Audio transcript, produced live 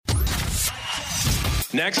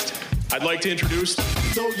Next, I'd like to introduce...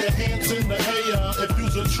 Throw your hands in the air if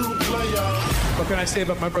you's a true player. What can I say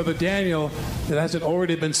about my brother Daniel that hasn't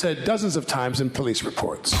already been said dozens of times in police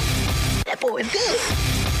reports? That boy is good.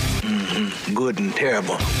 Mm-hmm. Good and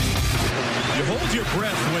terrible. You hold your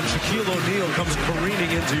breath when Shaquille O'Neal comes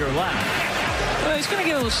careening into your lap. Well, he's going to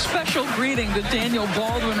give a special greeting to Daniel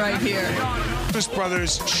Baldwin right here. Davis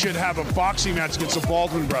brothers should have a boxing match against the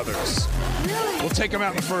Baldwin brothers. Really? We'll take them out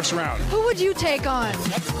in the first round. Who would you take on?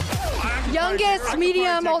 Youngest,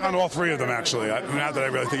 medium, old? On all three of them, actually. Now that I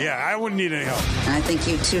really think, I wouldn't need any help. I think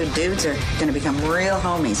you two dudes are going to become real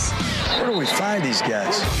homies. Where do we find these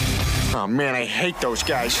guys? Oh, man, I hate those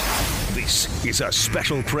guys. This is a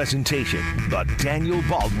special presentation, The Daniel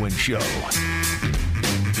Baldwin Show.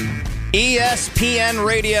 ESPN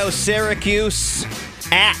Radio Syracuse,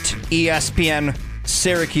 at ESPN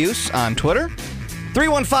Syracuse on Twitter.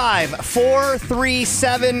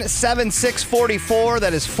 315-437-7644.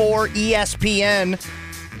 That is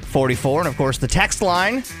 4ESPN44. And, of course, the text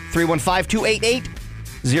line,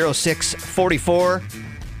 315-288-0644.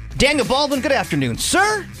 Daniel Baldwin, good afternoon,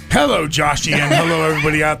 sir. Hello, Joshy, and hello,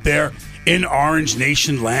 everybody out there in Orange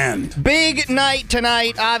Nation land. Big night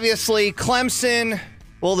tonight, obviously. Clemson,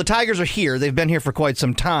 well, the Tigers are here. They've been here for quite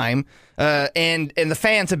some time. And the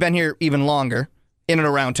fans have been here even longer, in and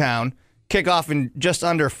around town. Kickoff in just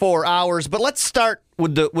under 4 hours. But let's start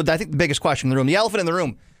with I think the biggest question in the room, the elephant in the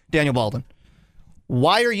room, Daniel Baldwin.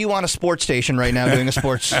 Why are you on a sports station right now doing a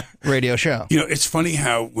sports radio show? You know, it's funny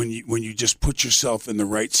how when you just put yourself in the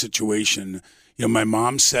right situation. You know, my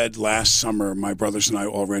mom said last summer, my brothers and I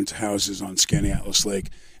all rent houses on Skaneateles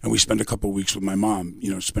Lake, and we spent a couple of weeks with my mom, you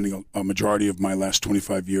know, spending a majority of my last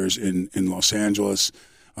 25 years in Los Angeles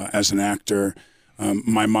as an actor.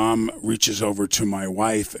 My mom reaches over to my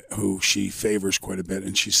wife, who she favors quite a bit,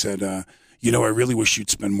 and she said, you know, I really wish you'd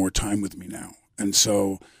spend more time with me now. And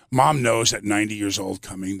so Mom knows at 90 years old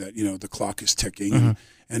coming that, you know, the clock is ticking. Mm-hmm.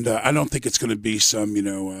 And I don't think it's going to be some, you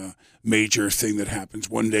know, major thing that happens.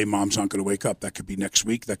 One day Mom's not going to wake up. That could be next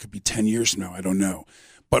week. That could be 10 years from now. I don't know.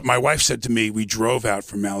 But my wife said to me, we drove out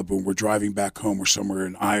from Malibu and we're driving back home. We're somewhere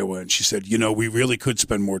in Iowa. And she said, you know, we really could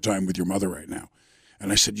spend more time with your mother right now.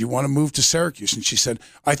 And I said, you want to move to Syracuse? And she said,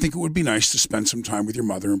 I think it would be nice to spend some time with your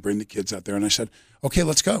mother and bring the kids out there. And I said, okay,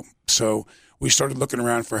 let's go. So we started looking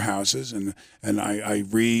around for houses, and I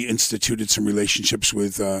reinstituted some relationships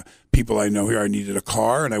with people I know here. I needed a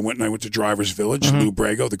car, and I went to Drivers Village, mm-hmm. Lou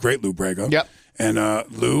Brago, the great Lou Brago. Yep. And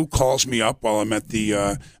Lou calls me up while I'm at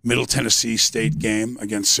the Middle Tennessee State game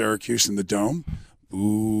against Syracuse in the Dome.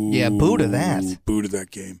 Boo. Yeah, boo to that. Boo to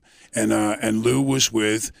that game. And Lou was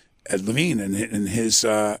with Ed Levine in his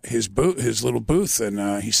little booth,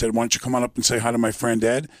 and he said, "Why don't you come on up and say hi to my friend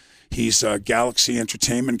Ed? He's Galaxy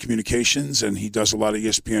Entertainment Communications, and he does a lot of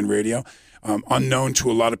ESPN radio. Unknown to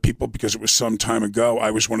a lot of people because it was some time ago. I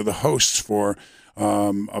was one of the hosts for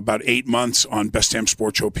about 8 months on Best Damn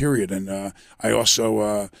Sports Show, period. And I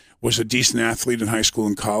also was a decent athlete in high school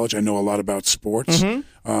and college. I know a lot about sports. Mm-hmm.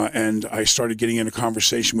 And I started getting in a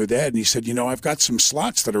conversation with Ed, and he said, you know, I've got some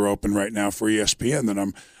slots that are open right now for ESPN that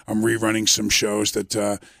I'm rerunning some shows that,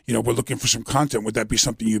 you know, we're looking for some content. Would that be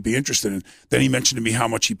something you'd be interested in? Then he mentioned to me how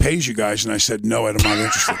much he pays you guys, and I said, no, I'm not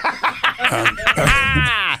interested.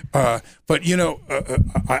 But, you know,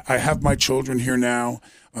 I have my children here now.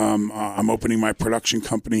 I'm opening my production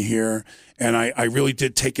company here, and I really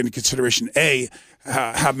did take into consideration,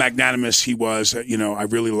 how magnanimous he was. You know, I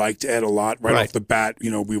really liked Ed a lot right off the bat.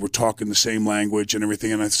 You know, we were talking the same language and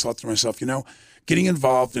everything, and I thought to myself, you know, getting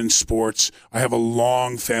involved in sports, I have a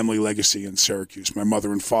long family legacy in Syracuse. My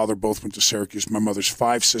mother and father both went to Syracuse. My mother's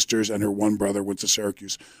 5 sisters and her 1 brother went to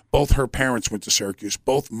Syracuse. Both her parents went to Syracuse.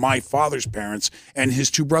 Both my father's parents and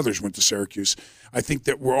his 2 brothers went to Syracuse. I think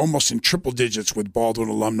that we're almost in triple digits with Baldwin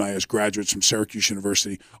alumni as graduates from Syracuse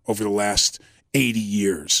University over the last 80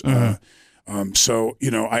 years. Mm-hmm. So,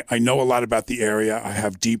 you know, I know a lot about the area. I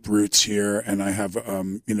have deep roots here, and I have,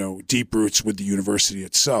 you know, deep roots with the university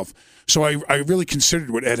itself. So I really considered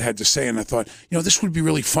what Ed had to say, and I thought, you know, this would be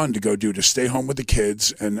really fun to go do, to stay home with the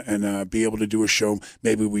kids and be able to do a show.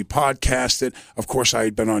 Maybe we podcast it. Of course, I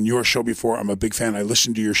had been on your show before. I'm a big fan. I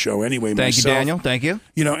listened to your show anyway myself. Thank you, Daniel. Thank you.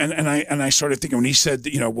 You know, and I started thinking, when he said,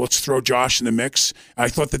 you know, well, let's throw Josh in the mix, I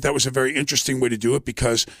thought that was a very interesting way to do it,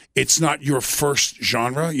 because it's not your first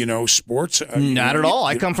genre, you know, sports. Not at all.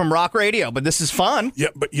 I come from rock radio, but this is fun. Yeah,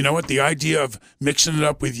 but you know what? The idea of mixing it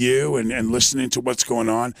up with you and listening to what's going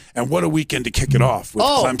on, and what a weekend to kick it off with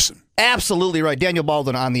Clemson. Absolutely right. Daniel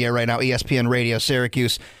Baldwin on the air right now, ESPN Radio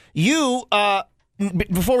Syracuse. You,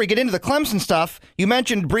 before we get into the Clemson stuff, you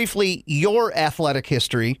mentioned briefly your athletic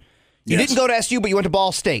history. You didn't go to SU, but you went to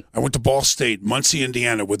Ball State. I went to Ball State, Muncie,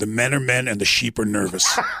 Indiana, where the men are men and the sheep are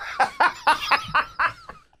nervous.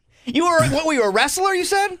 You were a wrestler, you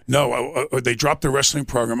said? No, they dropped the wrestling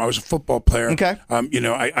program. I was a football player. Okay.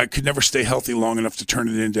 I could never stay healthy long enough to turn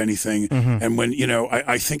it into anything. Mm-hmm. And when,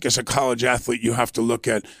 I think as a college athlete, you have to look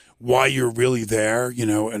at why you're really there,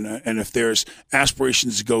 and if there's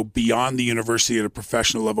aspirations to go beyond the university at a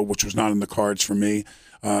professional level, which was not in the cards for me,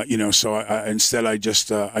 so instead I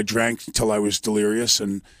just I drank until I was delirious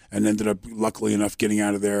and ended up, luckily enough, getting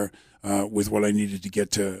out of there with what I needed to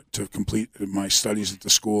get to complete my studies at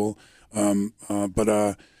the school. I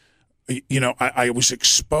was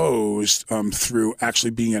exposed through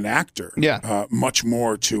actually being an actor, much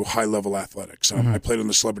more to high-level athletics. I played on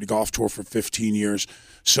the Celebrity Golf Tour for 15 years,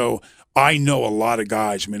 so I know a lot of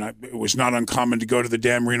guys. I mean, it was not uncommon to go to the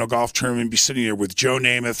Dan Marino Golf Tournament and be sitting there with Joe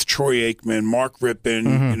Namath, Troy Aikman, Mark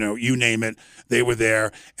Rippon, you name it. They were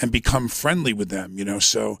there, and become friendly with them,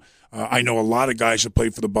 so... I know a lot of guys that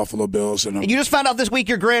played for the Buffalo Bills. And you just found out this week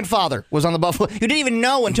your grandfather was on the Buffalo. You didn't even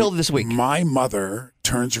know until this week. My mother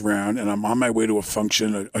turns around, and I'm on my way to a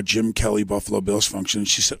function, a Jim Kelly Buffalo Bills function, and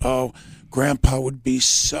she said, "Oh, Grandpa would be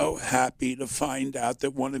so happy to find out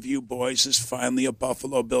that one of you boys is finally a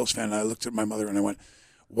Buffalo Bills fan." And I looked at my mother and I went,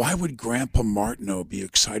 "Why would Grandpa Martineau be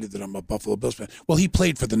excited that I'm a Buffalo Bills fan?" Well, he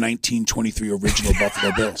played for the 1923 original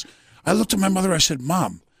Buffalo Bills. I looked at my mother, I said,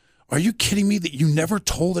 "Mom, are you kidding me that you never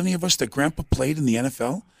told any of us that Grandpa played in the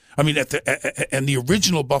NFL? I mean, and the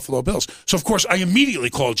original Buffalo Bills." So, of course, I immediately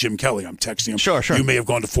called Jim Kelly. I'm texting him. Sure. "You may have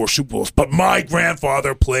gone to 4 Super Bowls, but my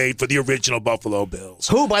grandfather played for the original Buffalo Bills."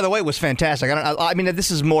 Who, by the way, was fantastic. I mean, this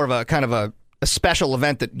is more of a kind of a special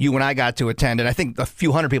event that you and I got to attend, and I think a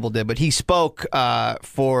few hundred people did, but he spoke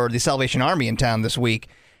for the Salvation Army in town this week,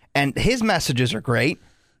 and his messages are great.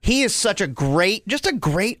 He is such a great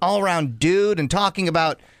all-around dude, and talking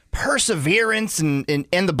about perseverance and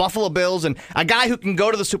the Buffalo Bills, and a guy who can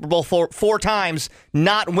go to the Super Bowl four times,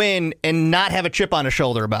 not win, and not have a chip on his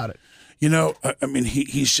shoulder about it. I mean,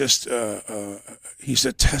 he's just he's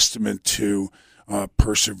a testament to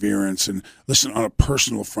perseverance. And listen, on a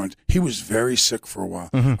personal front, he was very sick for a while.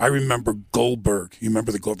 I remember Goldberg. You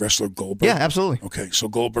remember the wrestler Goldberg? Yeah, absolutely. Okay, so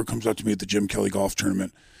Goldberg comes up to me at the Jim Kelly Golf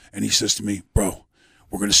Tournament, and he says to me, "Bro,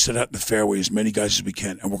 we're going to sit out in the fairway as many guys as we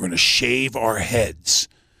can, and we're going to shave our heads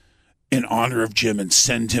in honor of Jim and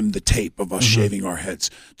send him the tape of us shaving our heads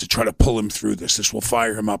to try to pull him through this. This will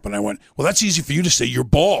fire him up." And I went, "Well, that's easy for you to say. You're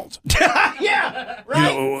bald." Yeah,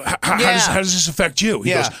 right. How does this affect you?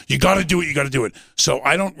 He goes, "You got to do it. You got to do it." So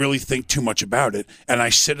I don't really think too much about it. And I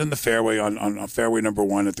sit in the fairway on fairway number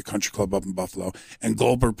 1 at the country club up in Buffalo, and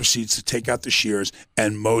Goldberg proceeds to take out the shears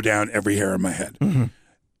and mow down every hair on my head.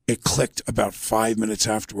 It clicked about 5 minutes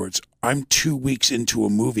afterwards. I'm 2 weeks into a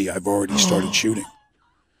movie I've already started shooting.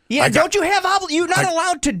 Yeah, don't you have you're not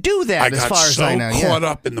allowed to do that as far as I know. I got so caught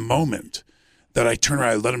up in the moment that I turned around,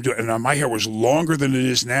 I let him do it, and my hair was longer than it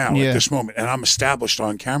is now at this moment, and I'm established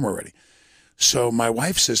on camera already. So my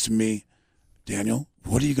wife says to me, "Daniel,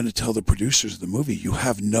 what are you going to tell the producers of the movie? You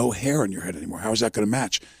have no hair on your head anymore. How is that going to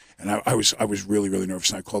match?" And I was really, really nervous,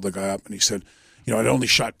 and I called the guy up, and he said, I'd only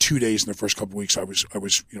shot 2 days in the first couple of weeks. I was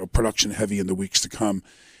production heavy in the weeks to come.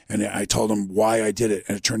 And I told him why I did it,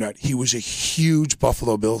 and it turned out he was a huge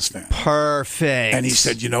Buffalo Bills fan. Perfect. And he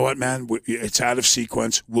said, "You know what, man? It's out of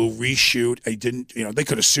sequence. We'll reshoot." I didn't, they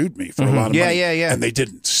could have sued me for a lot of money. Yeah. And they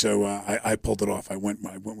didn't. So I pulled it off. I went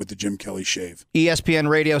with the Jim Kelly shave. ESPN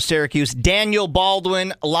Radio Syracuse, Daniel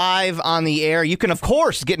Baldwin live on the air. You can, of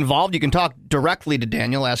course, get involved. You can talk directly to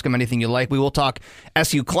Daniel. Ask him anything you like. We will talk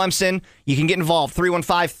SU Clemson. You can get involved.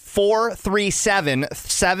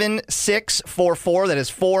 315-437-7644. That is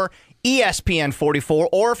 4 ESPN 44,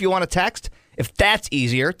 or if you want to text, if that's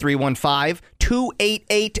easier,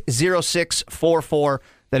 315-288-0644.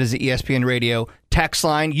 That is the ESPN Radio text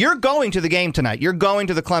line. You're going to the game tonight. You're going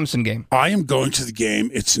to the Clemson game. I am going to the game.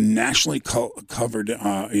 It's nationally covered,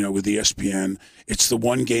 with ESPN. It's the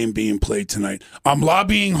one game being played tonight. I'm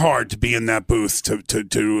lobbying hard to be in that booth to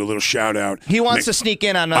do a little shout out. He wants to sneak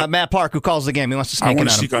in on Matt Park, who calls the game. He wants to sneak in on him. I want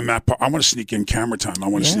to sneak on Matt Park. I want to sneak in camera time. I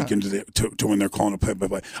want to sneak into to when they're calling a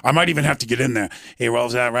play-by-play. I might even have to get in there. He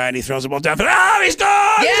rolls out right. He throws the ball down. He's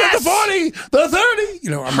gone! Yes! He's at the 40, the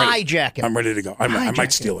 30. I'm hijack it. I'm ready to go. I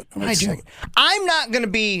might steal it. I'm not going to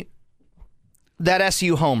be that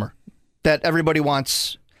SU homer that everybody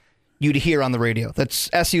wants you to hear on the radio. That's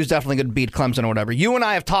SU's definitely going to beat Clemson or whatever. You and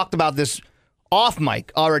I have talked about this off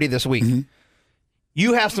mic already this week.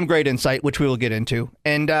 You have some great insight, which we will get into.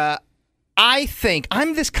 And I think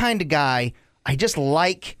I'm this kind of guy. I just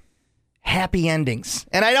like happy endings.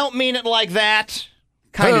 And I don't mean it like that.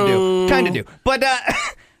 Kind of do. But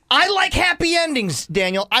I like happy endings,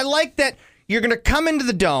 Daniel. I like that you're going to come into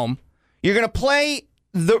the Dome. You're going to play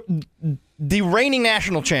the reigning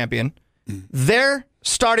national champion. Their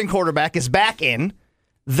starting quarterback is back in.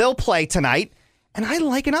 They'll play tonight. And I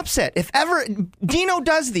like an upset. If ever Dino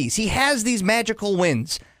does these, he has these magical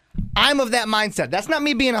wins. I'm of that mindset. That's not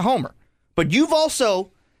me being a homer. But you've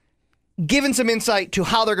also given some insight to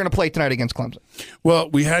how they're going to play tonight against Clemson. Well,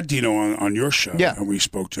 we had Dino on your show, yeah. And we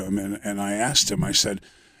spoke to him, and I asked him, I said,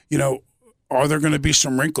 are there going to be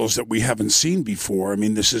some wrinkles that we haven't seen before? I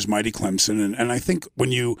mean, this is mighty Clemson, and I think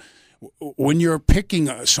when you're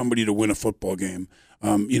picking somebody to win a football game,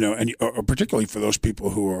 or particularly for those people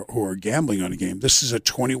who are gambling on a game, this is a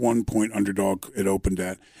 21-point underdog it opened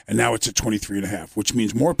at, and now it's at 23.5, which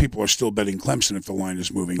means more people are still betting Clemson if the line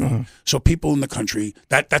is moving up. So people in the country,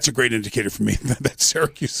 that's a great indicator for me that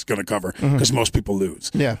Syracuse is going to cover because most people lose.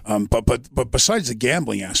 Yeah. But besides the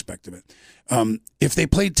gambling aspect of it, if they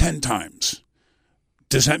played 10 times,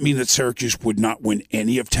 does that mean that Syracuse would not win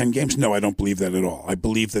any of 10 games? No, I don't believe that at all. I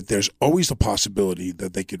believe that there's always the possibility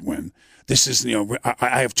that they could win. This is,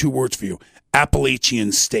 I have 2 words for you.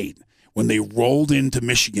 Appalachian State, when they rolled into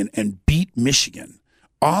Michigan and beat Michigan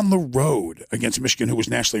on the road against Michigan, who was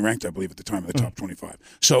nationally ranked, I believe, at the time, in the top 25.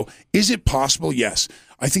 So is it possible? Yes.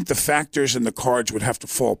 I think the factors and the cards would have to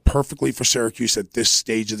fall perfectly for Syracuse at this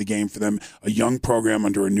stage of the game for them, a young program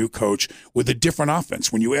under a new coach with a different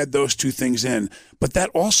offense when you add those 2 things in. But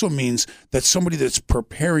that also means that somebody that's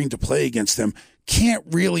preparing to play against them can't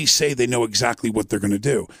really say they know exactly what they're going to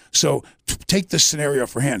do. So take this scenario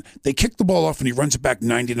for hand. They kick the ball off and he runs it back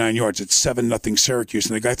 99 yards. It's 7-0 Syracuse,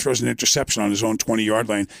 and the guy throws an interception on his own 20-yard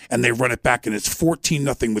line, and they run it back, and it's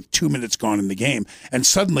 14-0 with 2 minutes gone in the game. And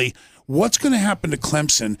suddenly, what's going to happen to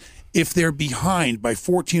Clemson if they're behind by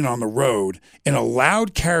 14 on the road in a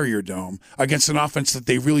loud Carrier Dome against an offense that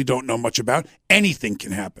they really don't know much about? Anything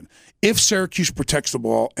can happen. If Syracuse protects the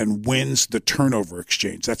ball and wins the turnover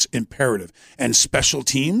exchange, that's imperative, and special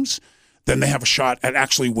teams, then they have a shot at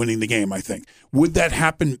actually winning the game, I think. Would that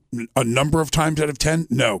happen a number of times out of 10?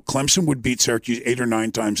 No. Clemson would beat Syracuse 8 or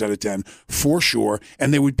 9 times out of 10, for sure,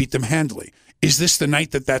 and they would beat them handily. Is this the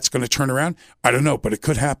night that's going to turn around? I don't know, but it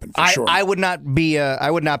could happen for sure. I would not be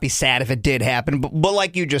sad if it did happen. But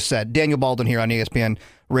like you just said, Daniel Baldwin here on ESPN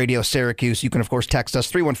Radio Syracuse. You can, of course, text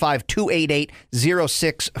us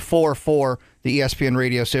 315-288-0644, the ESPN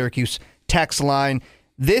Radio Syracuse text line.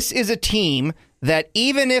 This is a team that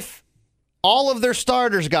even if all of their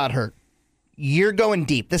starters got hurt, you're going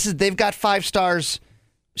deep. They've got 5 stars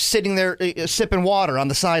sitting there sipping water on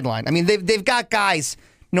the sideline. I mean, they've got guys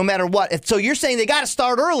no matter what. So you're saying they got to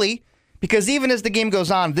start early because even as the game goes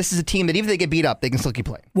on, this is a team that even if they get beat up, they can still keep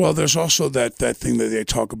playing. Well, there's also that thing that they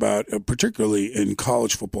talk about, particularly in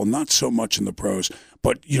college football, not so much in the pros,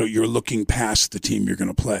 but you're looking past the team you're going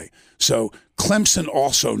to play. So Clemson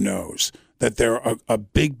also knows that they're a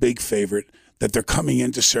big favorite, that they're coming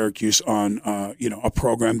into Syracuse on a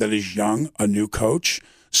program that is young, a new coach.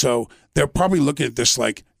 So they're probably looking at this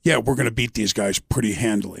like, yeah, we're going to beat these guys pretty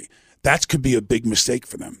handily. That could be a big mistake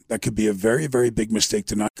for them. That could be a very, very big mistake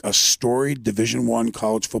to knock a storied Division I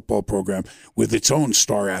college football program with its own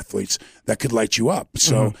star athletes that could light you up.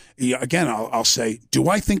 So, again, I'll say, do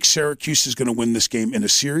I think Syracuse is going to win this game in a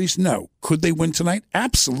series? No. Could they win tonight?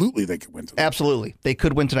 Absolutely they could win tonight. Absolutely. They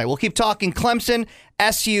could win tonight. We'll keep talking Clemson,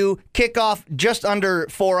 SU, kickoff just under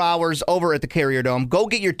 4 hours over at the Carrier Dome. Go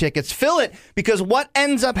get your tickets. Fill it, because what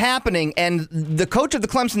ends up happening, and the coach of the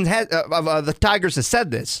Clemson, the Tigers has said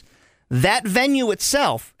this, that venue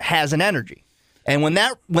itself has an energy. And when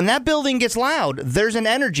that building gets loud, there's an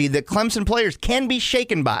energy that Clemson players can be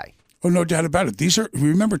shaken by. Oh, no doubt about it.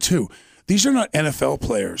 Remember, too, these are not NFL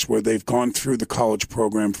players where they've gone through the college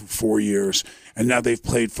program for 4 years and now they've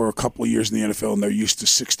played for a couple of years in the NFL and they're used to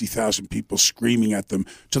 60,000 people screaming at them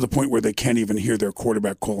to the point where they can't even hear their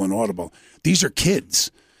quarterback call an audible. These are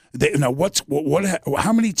kids.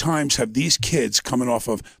 How many times have these kids coming off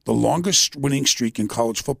of the longest winning streak in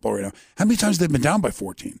college football right now? How many times have they been down by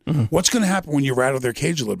 14? What's going to happen when you rattle their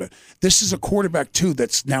cage a little bit? This is a quarterback, too,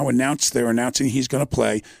 that's now announced. They're announcing he's going to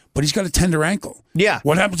play, but he's got a tender ankle. Yeah.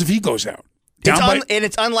 What happens if he goes out? And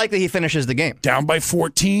it's unlikely he finishes the game. Down by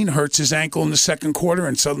 14, hurts his ankle in the second quarter,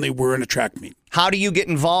 and suddenly we're in a track meet. How do you get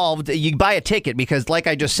involved? You buy a ticket because, like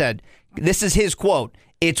I just said, this is his quote.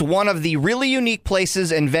 It's one of the really unique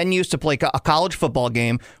places and venues to play a college football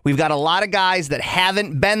game. We've got a lot of guys that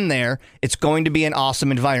haven't been there. It's going to be an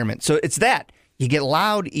awesome environment. So it's that. You get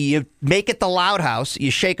loud. You make it the Loud House.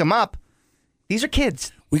 You shake them up. These are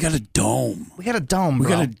kids. We got a dome. We got a dome, bro.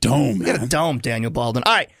 We got a dome, We got a dome, Daniel Baldwin.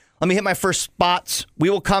 All right. Let me hit my first spots.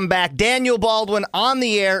 We will come back. Daniel Baldwin on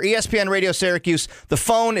the air, ESPN Radio Syracuse. The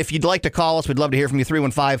phone, if you'd like to call us, we'd love to hear from you,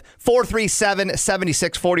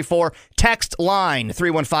 315-437-7644. Text line,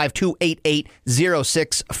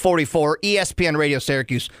 315-288-0644. ESPN Radio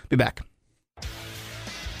Syracuse. Be back.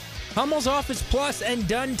 Hummel's Office Plus and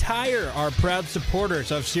Dunn Tire are proud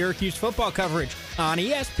supporters of Syracuse football coverage on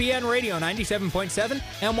ESPN Radio 97.7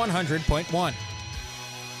 and 100.1.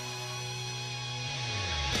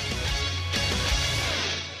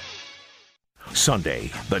 Sunday,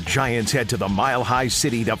 the Giants head to the Mile High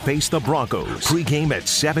City to face the Broncos. Pre-game at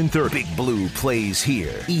 7:30. Big Blue plays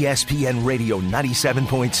here. ESPN Radio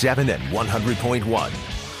 97.7 and 100.1.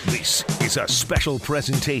 This is a special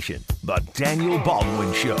presentation, The Daniel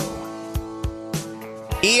Baldwin Show.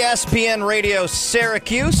 ESPN Radio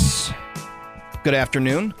Syracuse. Good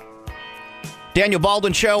afternoon. Daniel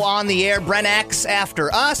Baldwin Show on the air. Brent X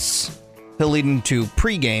after us. He'll lead into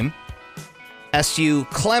pregame.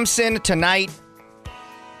 SU-Clemson tonight.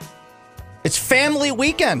 It's family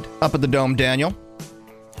weekend up at the Dome, Daniel.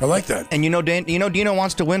 I like that. And Dino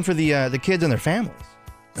wants to win for the kids and their families.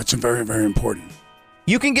 That's very, very important.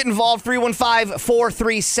 You can get involved,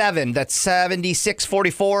 315-437. That's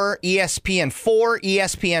 7644 ESPN4,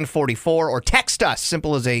 ESPN44, or text us.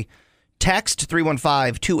 Simple as a text,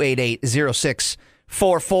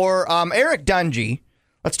 315-288-0644. Eric Dungy,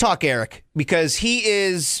 let's talk Eric, because he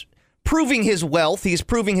is proving his wealth. He's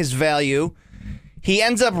proving his value. He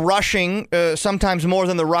ends up rushing sometimes more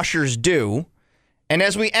than the rushers do. And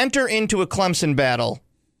as we enter into a Clemson battle,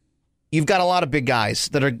 you've got a lot of big guys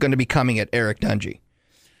that are going to be coming at Eric Dungy.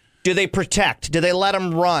 Do they protect? Do they let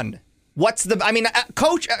him run? Coach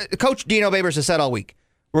Dino Babers has said all week,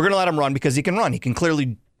 we're going to let him run because he can run. He can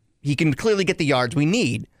clearly get the yards we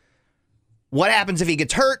need. What happens if he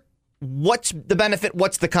gets hurt? What's the benefit?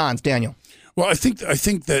 What's the cons, Daniel? Well, I think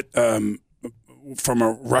that from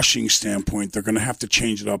a rushing standpoint, they're going to have to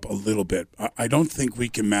change it up a little bit. I don't think we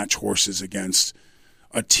can match horses against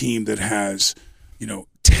a team that has,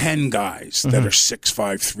 10 guys that are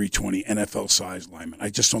 6'5", 320, NFL-sized linemen. I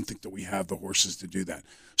just don't think that we have the horses to do that.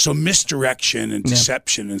 So misdirection and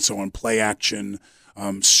deception and so on, play action,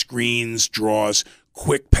 screens, draws,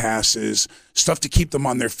 quick passes, stuff to keep them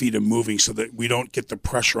on their feet and moving so that we don't get the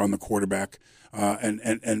pressure on the quarterback.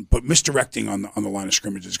 But misdirecting on the line of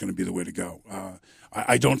scrimmage is going to be the way to go.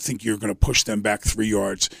 I don't think you're going to push them back 3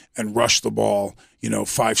 yards and rush the ball,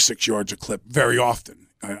 5-6 yards a clip very often.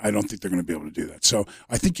 I don't think they're going to be able to do that. So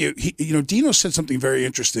I think Dino said something very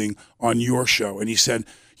interesting on your show, and he said,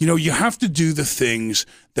 you have to do the things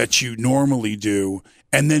that you normally do,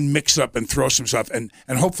 and then mix it up and throw some stuff, and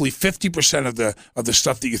hopefully 50% of the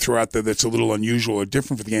stuff that you throw out there that's a little unusual or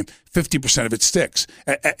different for the game, 50% of it sticks,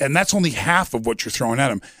 and that's only half of what you're throwing at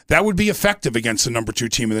them. That would be effective against the number 2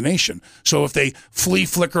 team in the nation. So if they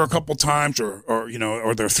flicker a couple times, or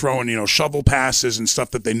they're throwing shovel passes and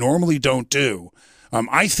stuff that they normally don't do.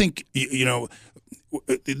 I think,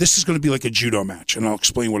 this is going to be like a judo match, and I'll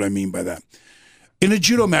explain what I mean by that. In a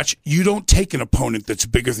judo match, you don't take an opponent that's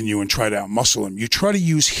bigger than you and try to outmuscle him. You try to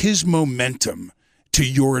use his momentum to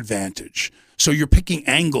your advantage. So you're picking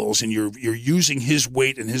angles, and you're using his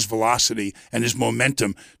weight and his velocity and his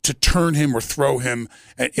momentum to turn him or throw him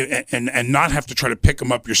and not have to try to pick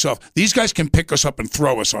him up yourself. These guys can pick us up and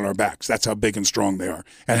throw us on our backs. That's how big and strong they are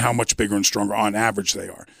and how much bigger and stronger on average they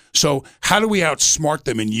are. So how do we outsmart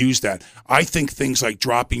them and use that? I think things like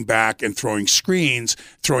dropping back and throwing screens,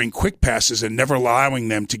 throwing quick passes, and never allowing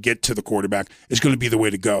them to get to the quarterback is going to be the way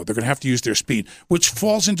to go. They're going to have to use their speed, which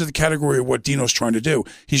falls into the category of what Dino's trying to do.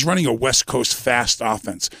 He's running a West Coast fast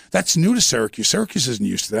offense. That's new to Syracuse. Syracuse isn't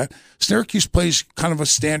used to that. Syracuse plays kind of a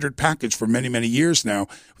standard package for many, many years now,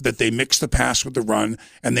 that they mix the pass with the run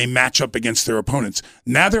and they match up against their opponents.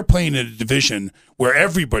 Now they're playing in a division where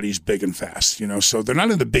everybody's big and fast, so they're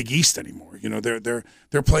not in the Big East anymore.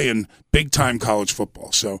 They're playing big-time college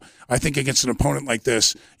football. So I think against an opponent like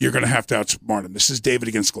this, you're going to have to outsmart them. This is David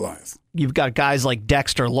against Goliath. You've got guys like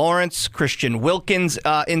Dexter Lawrence, Christian Wilkins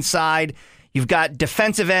inside. You've got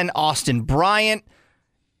defensive end Austin Bryant.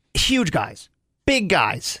 Huge guys, big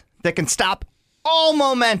guys that can stop all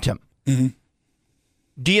momentum. Mm-hmm.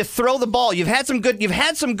 Do you throw the ball? You've had some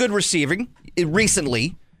good receiving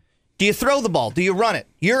recently. Do you throw the ball? Do you run it?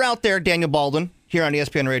 You're out there, Daniel Baldwin, here on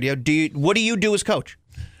ESPN Radio. What do you do as coach?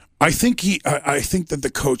 I think that the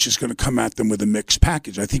coach is going to come at them with a mixed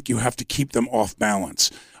package. I think you have to keep them off balance.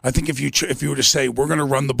 I think if you were to say we're going to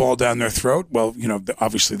run the ball down their throat, well,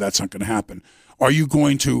 obviously that's not going to happen. are you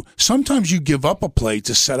going to, sometimes you give up a play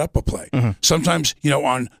to set up a play. Sometimes,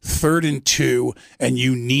 on 3rd and 2, and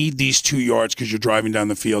you need these 2 yards because you're driving down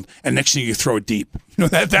the field, and next thing you throw it deep.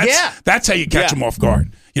 That's how you catch them off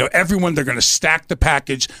guard. Everyone, they're going to stack the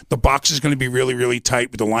package. The box is going to be really, really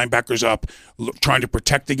tight with the linebackers up, trying to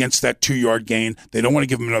protect against that 2-yard gain. They don't want to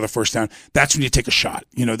give them another first down. That's when you take a shot.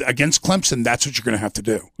 Against Clemson, that's what you're going to have to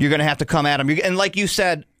do. You're going to have to come at them. And like you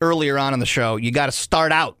said earlier on in the show, you got to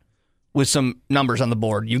start out with some numbers on the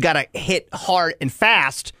board. You got to hit hard and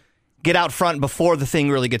fast, get out front before the thing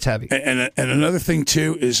really gets heavy. And another thing,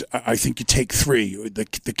 too, is I think you take 3.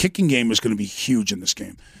 The kicking game is going to be huge in this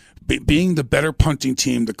game. Being the better punting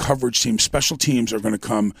team, the coverage team, special teams are going to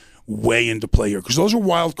come way into play here because those are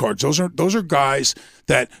wild cards. Those are guys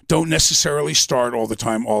that don't necessarily start all the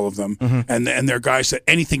time, all of them, and they're guys that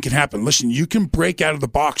anything can happen. Listen, you can break out of the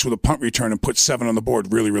box with a punt return and put 7 on the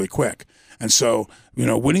board really, really quick. And so,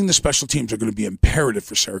 winning the special teams are going to be imperative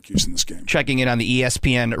for Syracuse in this game. Checking in on the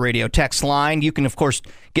ESPN radio text line. You can, of course,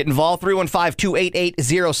 get involved.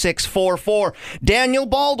 315-288-0644. Daniel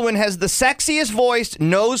Baldwin has the sexiest voice,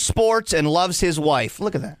 knows sports, and loves his wife.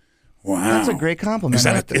 Look at that. Wow. That's a great compliment.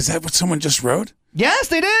 Is that what someone just wrote? Yes,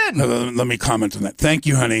 they did. Let me comment on that. Thank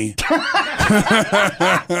you, honey.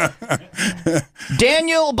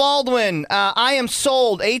 Daniel Baldwin, I am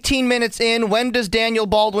sold. 18 minutes in. When does Daniel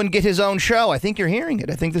Baldwin get his own show? I think you're hearing it.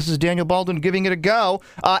 I think this is Daniel Baldwin giving it a go.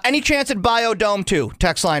 Any chance at Biodome 2?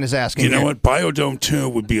 Text line is asking. You know what? Biodome 2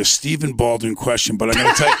 would be a Stephen Baldwin question, but I'm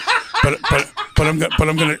going to tell you. But I'm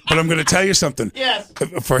going to tell you something. Yes.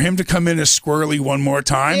 For him to come in as squirrely one more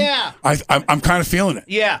time, I'm kind of feeling it.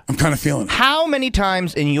 Yeah. I'm kind of feeling it. How many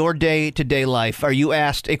times in your day-to-day life are you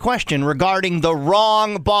asked a question regarding the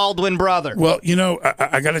wrong Baldwin brother? Well,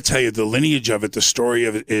 I got to tell you, the lineage of it, the story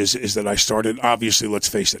of it is that I started, obviously, let's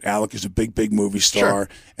face it, Alec is a big, big movie star,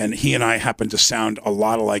 and he and I happen to sound a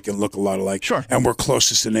lot alike and look a lot alike. Sure. And we're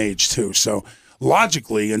closest in age, too. So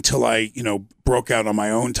logically, until I, broke out on my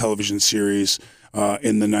own television series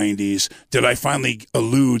in the 90s, did I finally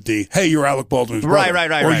elude the, hey, you're Alec Baldwin's brother.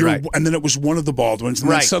 Right. And then it was one of the Baldwins.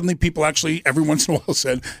 And then suddenly people actually, every once in a while,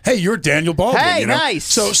 said, hey, you're Daniel Baldwin. Hey, nice.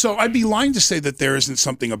 So I'd be lying to say that there isn't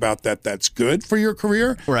something about that that's good for your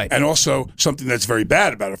career. Right. And also something that's very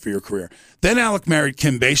bad about it for your career. Then Alec married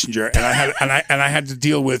Kim Basinger, and I had to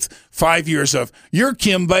deal with 5 years of, you're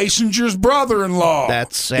Kim Basinger's brother-in-law.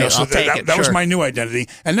 That's I'll take it. That was my new identity.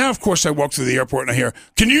 And now, of course, I walk through the airport and I hear,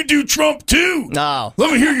 can you do Trump too? No.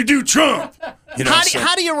 Let me hear you do Trump.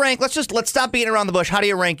 How do you rank? Let's stop beating around the bush. How do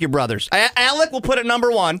you rank your brothers? Alec will put it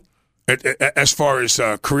number 1. As far as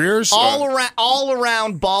careers? All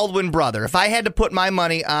around Baldwin brother. If I had to put my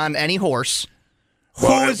money on any horse.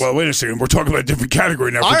 Well, wait a second. We're talking about a different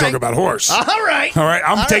category now. We're talking about horse. All right.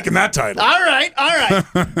 I'm taking that title. All right.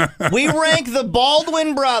 We rank the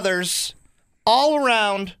Baldwin brothers all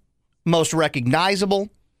around most recognizable.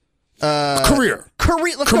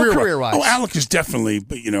 Career-wise. Oh, Alec is definitely,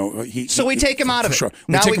 but So we take him out of it. Sure.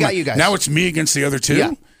 Now we got you guys. Now it's me against the other two.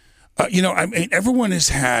 Yeah. Everyone has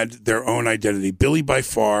had their own identity. Billy, by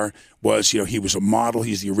far, was, he was a model.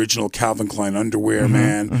 He's the original Calvin Klein underwear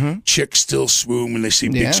man. Chicks still swoon when they see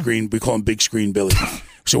big screen. We call him Big Screen Billy.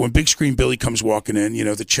 So when Big Screen Billy comes walking in,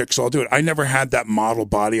 the chicks all do it. I never had that model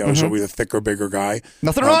body. I was always a thicker, bigger guy.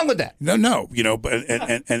 Nothing wrong with that. No. But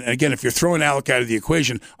and again, if you're throwing Alec out of the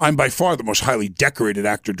equation, I'm by far the most highly decorated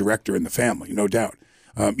actor-director in the family, no doubt.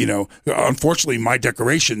 Unfortunately, my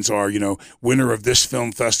decorations are, winner of this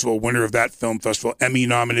film festival, winner of that film festival, Emmy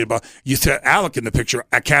nominated. You throw Alec in the picture,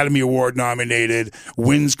 Academy Award nominated,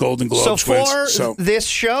 wins Golden Globes. So for this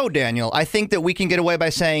show, Daniel, I think that we can get away by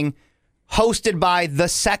saying hosted by the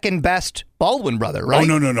second best Baldwin brother, right?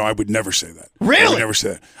 Oh, no. I would never say that. Really? I would never say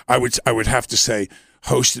that. I would have to say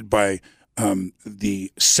hosted by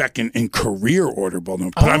the second in career order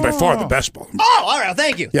Baldwin, but I'm by far the best Baldwin. Oh, all right.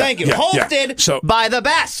 Thank you. Hosted by the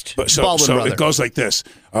best Baldwin brother. It goes like this.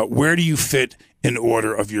 Where do you fit in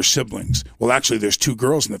order of your siblings? Well, actually, there's 2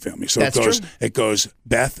 girls in the family. So it goes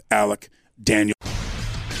Beth, Alec, Daniel.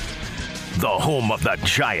 The home of the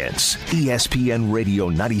Giants. ESPN Radio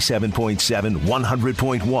 97.7,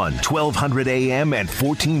 100.1, 1200 AM and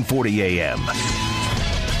 1440 AM.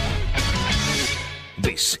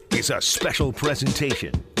 This is a special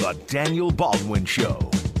presentation, The Daniel Baldwin Show.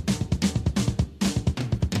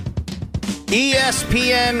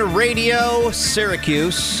 ESPN Radio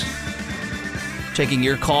Syracuse. Taking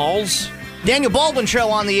your calls. Daniel Baldwin Show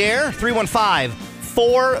on the air,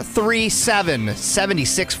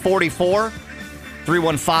 315-437-7644.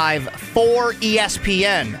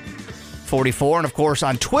 315-4ESPN 44. And, of course,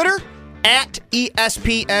 on Twitter, at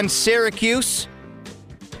ESPN Syracuse.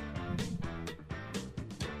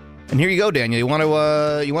 And here you go, Daniel. You want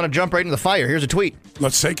to jump right into the fire. Here's a tweet.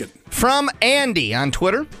 Let's take it. From Andy on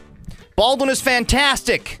Twitter. Baldwin is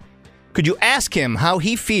fantastic. Could you ask him how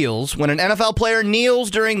he feels when an NFL player kneels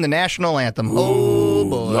during the national anthem? Ooh, oh,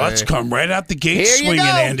 boy. Let's come right out the gate swinging,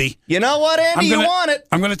 Andy. You know what, Andy? You want it.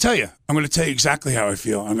 I'm going to tell you. I'm going to tell you exactly how I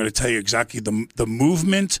feel. I'm going to tell you exactly the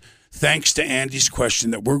movement, thanks to Andy's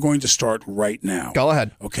question, that we're going to start right now. Go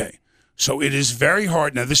ahead. Okay. So it is very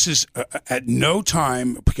hard. Now, this is at no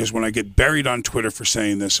time, because when I get buried on Twitter for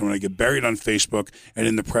saying this, and when I get buried on Facebook and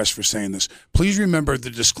in the press for saying this, please remember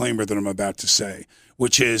the disclaimer that I'm about to say,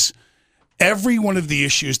 which is every one of the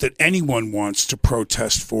issues that anyone wants to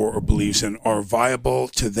protest for or believes in are viable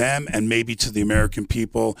to them and maybe to the American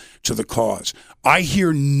people, to the cause. I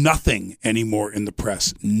hear nothing anymore in the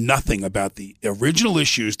press, nothing about the original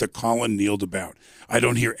issues that Colin kneeled about. I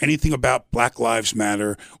don't hear anything about Black Lives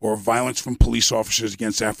Matter or violence from police officers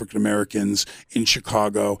against African Americans in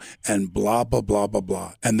Chicago and blah, blah, blah, blah,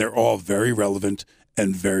 blah. And they're all very relevant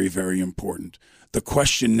and very, very important. The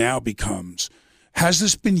question now becomes, has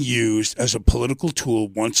this been used as a political tool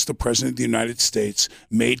once the President of the United States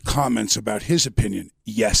made comments about his opinion?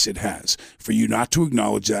 Yes, it has. For you not to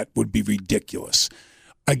acknowledge that would be ridiculous.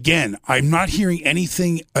 Again, I'm not hearing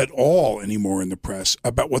anything at all anymore in the press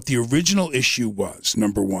about what the original issue was,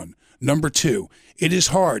 number one. Number two, it is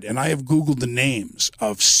hard, and I have Googled the names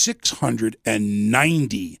of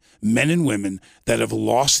 690 men and women that have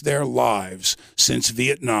lost their lives since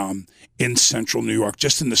Vietnam in central New York,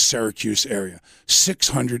 just in the Syracuse area.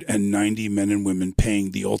 690 men and women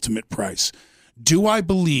paying the ultimate price. Do I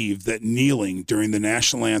believe that kneeling during the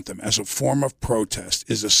national anthem as a form of protest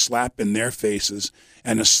is a slap in their faces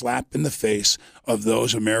and a slap in the face of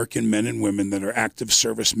those American men and women that are active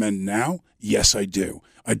servicemen now? Yes, I do.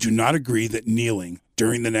 I do not agree that kneeling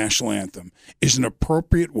during the national anthem is an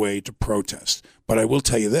appropriate way to protest. But I will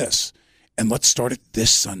tell you this, and let's start it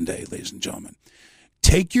this Sunday, ladies and gentlemen.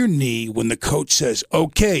 Take your knee when the coach says,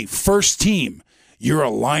 okay, first team. You're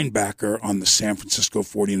a linebacker on the San Francisco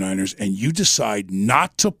 49ers, and you decide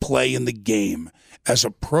not to play in the game as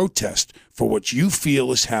a protest for what you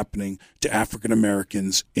feel is happening to African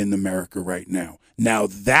Americans in America right now. Now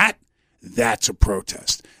that's a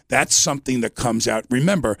protest. That's something that comes out.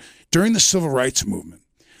 Remember, during the Civil Rights Movement,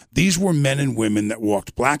 these were men and women that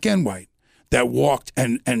walked, black and white, that walked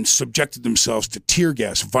and subjected themselves to tear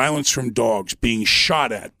gas, violence from dogs, being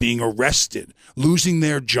shot at, being arrested, losing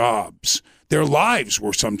their jobs. Their lives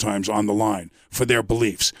were sometimes on the line for their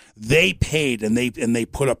beliefs. They paid and they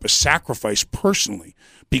put up a sacrifice personally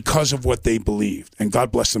because of what they believed. And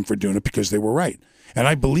God bless them for doing it because they were right. And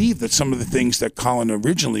I believe that some of the things that Colin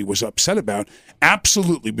originally was upset about,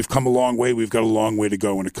 absolutely, we've come a long way. We've got a long way to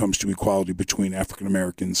go when it comes to equality between African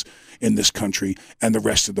Americans in this country and the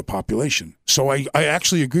rest of the population. So I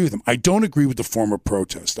actually agree with him. I don't agree with the form of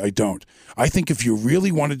protest. I don't. I think if you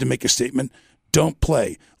really wanted to make a statement, don't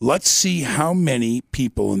play. Let's see how many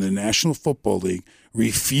people in the National Football League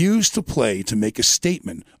refuse to play to make a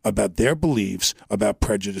statement about their beliefs about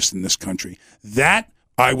prejudice in this country. That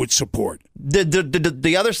I would support.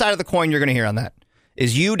 The other side of the coin you're going to hear on that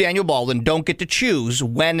is you, Daniel Baldwin, don't get to choose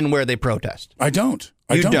when and where they protest. I don't.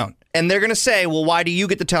 You don't. And they're going to say, well, why do you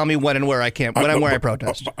get to tell me when and where I can't, when and where I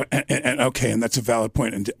protest? And that's a valid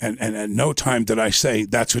point. And at no time did I say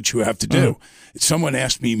that's what you have to do. Mm-hmm. Someone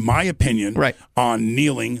asked me my opinion on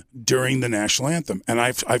kneeling during the national anthem. And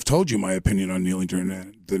I've told you my opinion on kneeling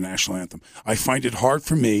during the national anthem. I find it hard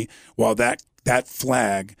for me while that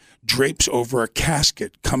flag drapes over a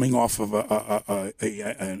casket coming off of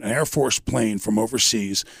an Air Force plane from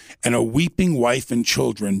overseas, and a weeping wife and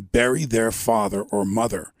children bury their father or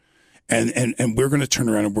mother. And we're going to turn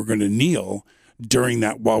around and we're going to kneel during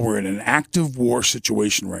that while we're in an active war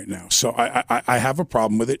situation right now. So I have a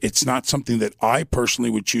problem with it. It's not something that I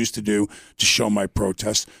personally would choose to do to show my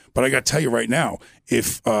protest. But I got to tell you right now,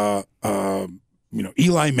 if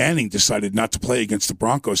Eli Manning decided not to play against the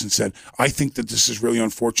Broncos and said, I think that this is really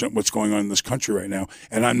unfortunate what's going on in this country right now,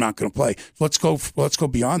 and I'm not going to play. Let's go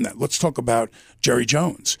beyond that. Let's talk about Jerry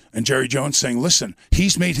Jones. And Jerry Jones saying, listen,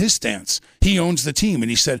 he's made his stance. He owns the team. And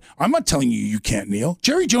he said, I'm not telling you can't kneel.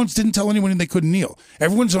 Jerry Jones didn't tell anyone they couldn't kneel.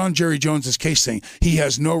 Everyone's on Jerry Jones's case saying he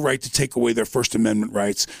has no right to take away their First Amendment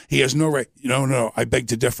rights. He has no right. No, I beg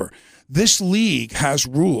to differ. This league has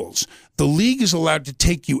rules. The league is allowed to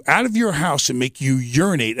take you out of your house and make you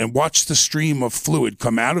urinate and watch the stream of fluid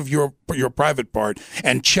come out of your private part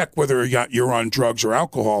and check whether you're on drugs or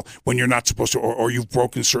alcohol when you're not supposed to, or you've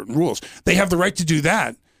broken certain rules. They have the right to do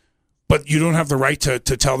that. But you don't have the right to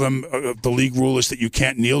tell them the league rule is that you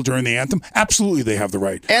can't kneel during the anthem? Absolutely, they have the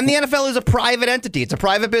right. And the NFL is a private entity. It's a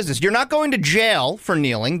private business. You're not going to jail for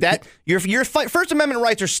kneeling. That your First Amendment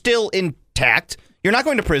rights are still intact. You're not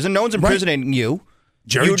going to prison. No one's imprisoning you.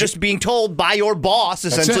 You're just being told by your boss,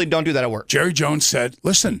 essentially, don't do that at work. Jerry Jones said,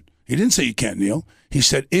 listen, he didn't say you can't kneel. He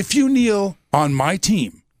said, if you kneel on my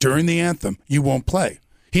team during the anthem, you won't play.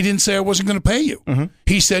 He didn't say I wasn't going to pay you. Mm-hmm.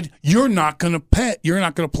 He said you're not going to pay. You're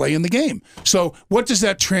not going to play in the game. So what does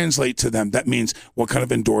that translate to them? That means what kind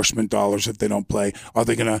of endorsement dollars if they don't play? Are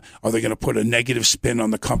they going to put a negative spin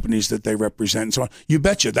on the companies that they represent and so on? You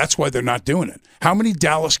betcha. That's why they're not doing it. How many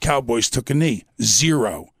Dallas Cowboys took a knee?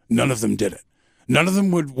 0. None of them did it. None of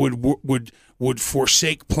them would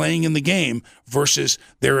forsake playing in the game versus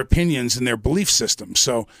their opinions and their belief system.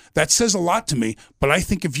 So that says a lot to me. But I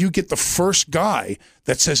think if you get the first guy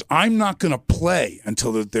that says, I'm not going to play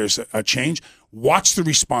until there's a change, watch the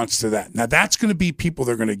response to that. Now, that's going to be people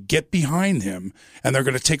that are going to get behind him, and they're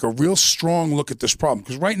going to take a real strong look at this problem.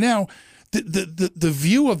 Because right now, the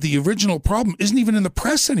view of the original problem isn't even in the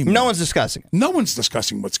press anymore. No one's discussing it. No one's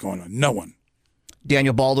discussing what's going on. No one.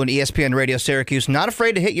 Daniel Baldwin, ESPN Radio Syracuse, not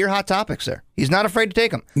afraid to hit your hot topics there. He's not afraid to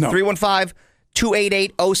take them. No.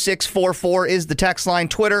 315-288-0644 is the text line.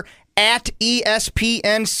 Twitter, at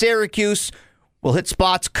ESPN Syracuse. We'll hit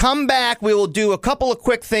spots. Come back. We will do a couple of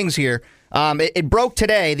quick things here. It broke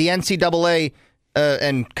today, the NCAA,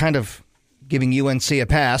 and kind of giving UNC a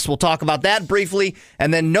pass. We'll talk about that briefly.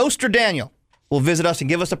 And then Nostra Daniel will visit us and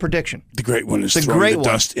give us a prediction. The great one is throwing the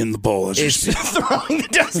dust in the bowl as we speak. Throwing the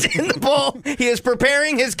dust in the bowl. He is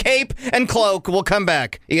preparing his cape and cloak. We'll come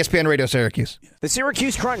back. ESPN Radio Syracuse. The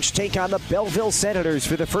Syracuse Crunch take on the Belleville Senators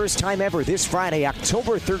for the first time ever this Friday,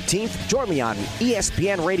 October 13th. Join me on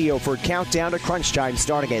ESPN Radio for Countdown to Crunch Time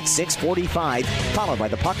starting at 6:45, followed by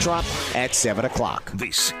the puck drop at 7 o'clock.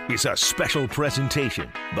 This is a special presentation,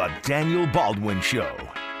 The Daniel Baldwin Show.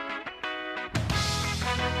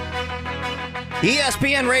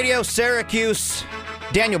 ESPN Radio Syracuse.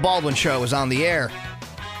 Daniel Baldwin Show is on the air.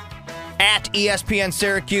 At ESPN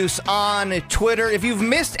Syracuse on Twitter. If you've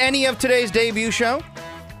missed any of today's debut show,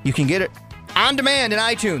 you can get it on demand in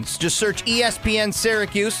iTunes. Just search ESPN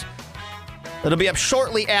Syracuse. It'll be up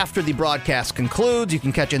shortly after the broadcast concludes. You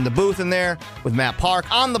can catch In the Booth in there with Matt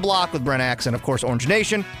Park, On the Block with Brent Axe, and of course Orange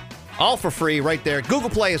Nation. All for free right there. Google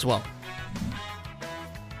Play as well.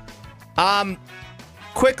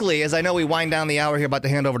 Quickly, as I know we wind down the hour here, about to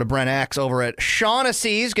hand over to Brent Axe over at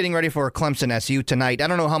Shaughnessy's, getting ready for Clemson SU tonight. I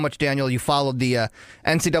don't know how much, Daniel, you followed the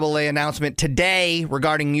NCAA announcement today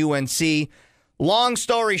regarding UNC. Long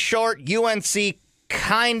story short, UNC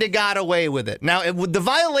kind of got away with it. Now, the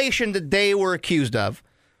violation that they were accused of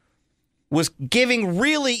was giving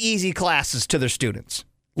really easy classes to their students.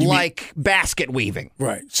 Like basket weaving.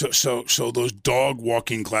 Right. So those dog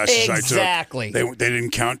walking classes exactly. I took, they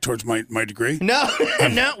didn't count towards my degree? No.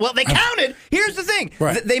 No. Well, they counted. Here's the thing.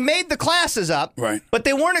 Right. They made the classes up, right, but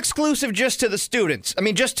they weren't exclusive just to the students. I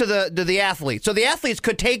mean, just to the athletes. So the athletes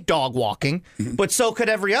could take dog walking, but so could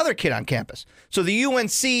every other kid on campus. So the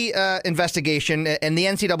UNC investigation and the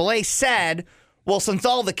NCAA said, well, since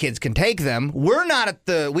all the kids can take them, we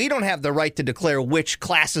don't have the right to declare which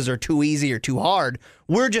classes are too easy or too hard.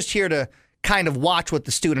 We're just here to kind of watch what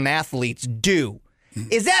the student athletes do.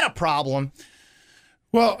 Is that a problem?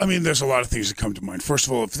 Well, I mean, there's a lot of things that come to mind. First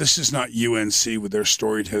of all, if this is not UNC with their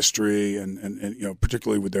storied history and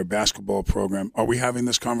particularly with their basketball program, are we having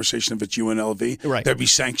this conversation if it's UNLV? Right. There'd be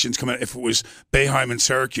sanctions coming out. If it was Boeheim and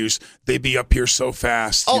Syracuse, they'd be up here so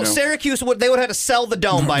fast. Oh, Syracuse, they would have had to sell the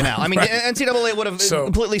dome by now. I mean, right. NCAA would have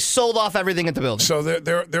completely sold off everything at the building. So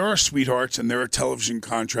there are sweethearts and there are television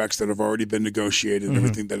contracts that have already been negotiated and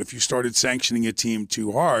everything that if you started sanctioning a team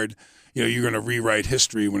too hard, you're going to rewrite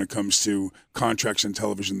history when it comes to contracts and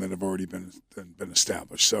television that have already been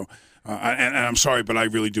established. So, and I'm sorry, but I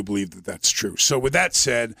really do believe that that's true. So with that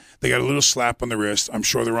said, they got a little slap on the wrist. I'm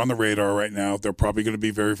sure they're on the radar right now. They're probably going to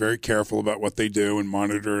be very, very careful about what they do and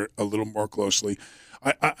monitor it a little more closely.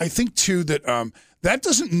 I think, too, that that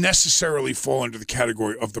doesn't necessarily fall under the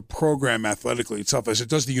category of the program athletically itself as it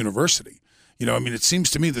does the university. It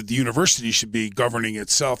seems to me that the university should be governing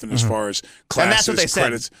itself and as far as classes, and that's what they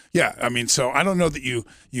credits. Said. Yeah, so I don't know that you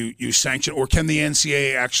sanction, or can the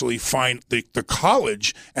NCAA actually find the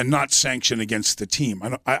college and not sanction against the team?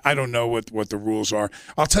 I don't know what the rules are.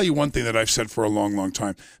 I'll tell you one thing that I've said for a long, long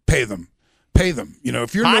time: pay them.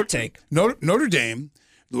 If you're Notre Dame,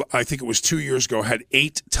 I think it was 2 years ago, had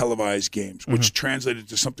 8 televised games, which translated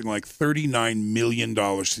to something like $39 million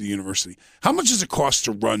to the university. How much does it cost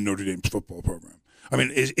to run Notre Dame's football program? I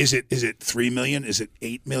mean, is it $3 million? Is it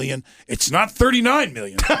 $8 million? It's not $39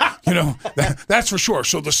 million. That's for sure.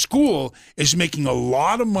 So the school is making a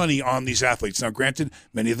lot of money on these athletes. Now, granted,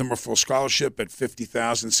 many of them are full scholarship at $50,000,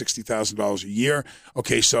 $60,000 a year.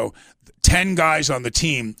 Okay, so 10 guys on the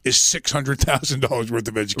team is $600,000 worth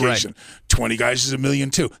of education. Right. 20 guys is $1 million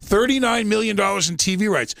too. $39 million in TV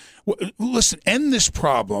rights. Listen, end this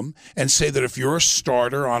problem and say that if you're a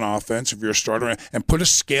starter on offense, if you're a starter, and put a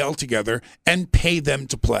scale together and pay them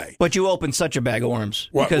to play. But you open such a bag of worms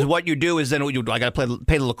because what you do is then I got to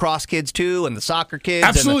pay the lacrosse kids too and the soccer kids.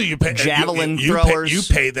 Absolutely, and the javelin throwers.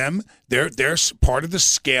 You pay them. There's part of the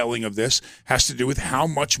scaling of this has to do with how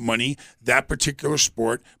much money that particular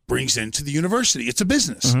sport brings into the university. It's a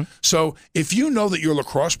business. Mm-hmm. So if you know that your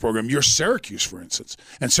lacrosse program, you're Syracuse, for instance,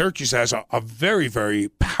 and Syracuse has a very, very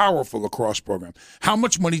powerful lacrosse program. How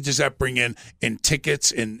much money does that bring in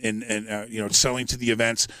tickets, in selling to the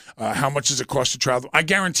events? How much does it cost to travel? I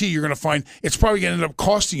guarantee you're going to find it's probably going to end up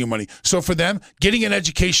costing you money. So for them, getting an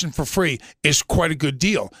education for free is quite a good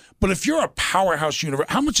deal. But if you're a powerhouse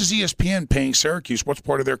university, how much is ESPN paying Syracuse? What's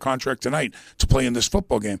part of their contract tonight to play in this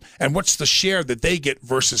football game? And what's the share that they get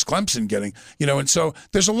versus Clemson getting? And so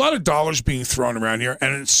there's a lot of dollars being thrown around here.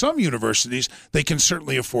 And in some universities, they can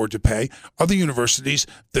certainly afford to pay. Other universities,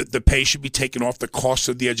 the pay should be taken off the cost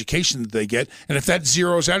of the education that they get. And if that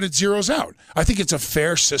zeroes out, it zeroes out. I think it's a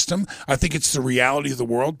fair system. I think it's the reality of the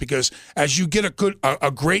world because as you get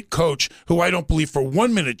a great coach who I don't believe for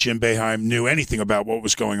 1 minute Jim Boeheim knew anything about what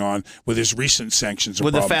was going on with his recent sanctions.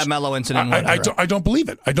 With the Fab Mello incident. I don't believe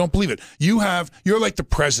it. I don't believe it. You're like the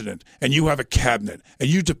president and you have a cabinet and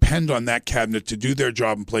you depend on that cabinet to do their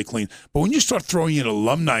job and play clean. But when you start throwing in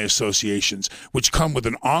alumni associations, which come with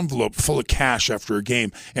an envelope full of cash after a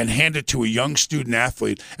game and hand it to a young student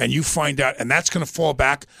athlete and you find out, and that's going to fall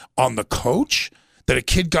back on the coach, that a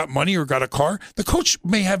kid got money or got a car, the coach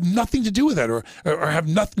may have nothing to do with that or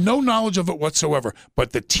have no knowledge of it whatsoever.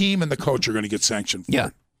 But the team and the coach are going to get sanctioned for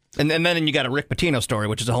it. And then you got a Rick Pitino story,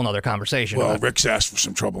 which is a whole other conversation. Well, Rick's asked for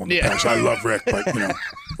some trouble in the past. I love Rick, but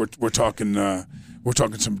we're talking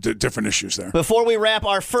some different issues there. Before we wrap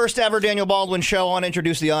our first ever Daniel Baldwin show, I want to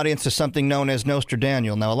introduce the audience to something known as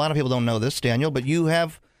Nostradaniel. Now, a lot of people don't know this, Daniel, but you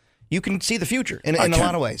can see the future in a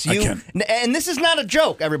lot of ways. I can. And this is not a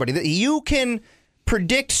joke, everybody. You can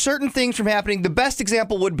predict certain things from happening. The best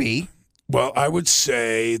example would be... Well, I would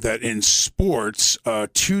say that in sports,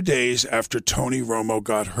 2 days after Tony Romo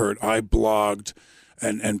got hurt, I blogged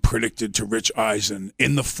and predicted to Rich Eisen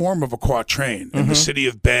in the form of a quatrain in the city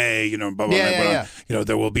of Bay, blah, blah, blah,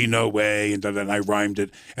 there will be no way, and I rhymed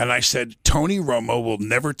it. And I said, Tony Romo will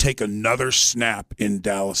never take another snap in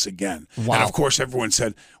Dallas again. Wow. And, of course, everyone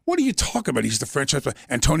said, what are you talking about? He's the franchise player.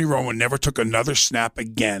 And Tony Romo never took another snap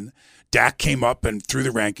again. Dak came up and through the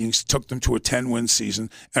rankings, took them to a 10-win season,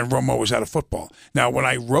 and Romo was out of football. Now, when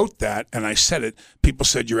I wrote that and I said it, people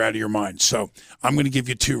said, you're out of your mind. So I'm going to give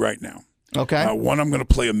you two right now. Okay. One, I'm going to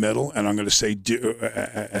play a middle, and I'm going to say,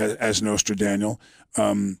 as Nostradaniel,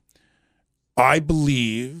 I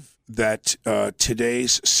believe that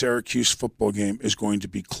today's Syracuse football game is going to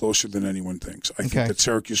be closer than anyone thinks. I think that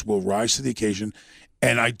Syracuse will rise to the occasion,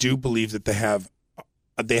 and I do believe that they have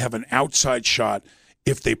an outside shot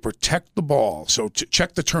if they protect the ball. So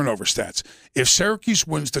check the turnover stats. If Syracuse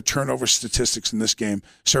wins the turnover statistics in this game,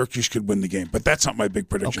 Syracuse could win the game. But that's not my big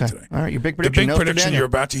prediction today. All right, your big prediction. The big prediction you're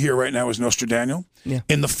about to hear right now is Nostradaniel. Yeah.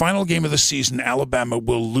 In the final game of the season, Alabama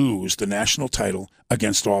will lose the national title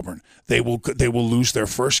against Auburn. They will lose their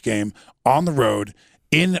first game on the road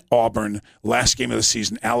in Auburn, last game of the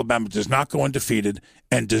season. Alabama does not go undefeated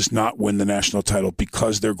and does not win the national title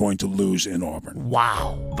because they're going to lose in Auburn.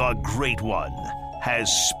 Wow. The Great One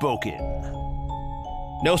has spoken.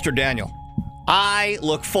 Nostradaniel. I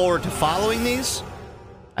look forward to following these.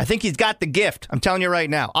 I think he's got the gift. I'm telling you right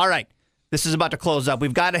now. All right. This is about to close up.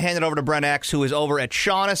 We've got to hand it over to Brent X, who is over at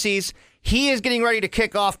Shaughnessy's. He is getting ready to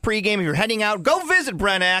kick off pregame. If you're heading out, go visit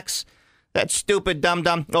Brent X. That stupid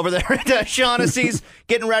dum-dum over there at Shaughnessy's.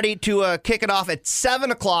 Getting ready to kick it off at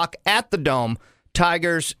 7 o'clock at the Dome.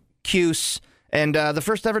 Tigers, Cuse, and the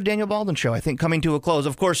first ever Daniel Baldwin show, I think, coming to a close.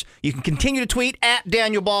 Of course, you can continue to tweet at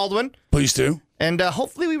Daniel Baldwin. Please do. And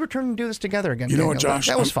hopefully we return to do this together again. You know what, Josh?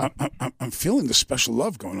 That was fun. I'm feeling the special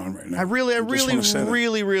love going on right now. I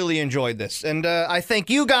really enjoyed this. And I thank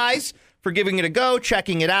you guys for giving it a go,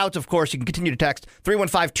 checking it out. Of course, you can continue to text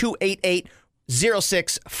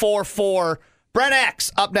 315-288-0644. Brent X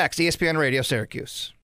up next, ESPN Radio Syracuse.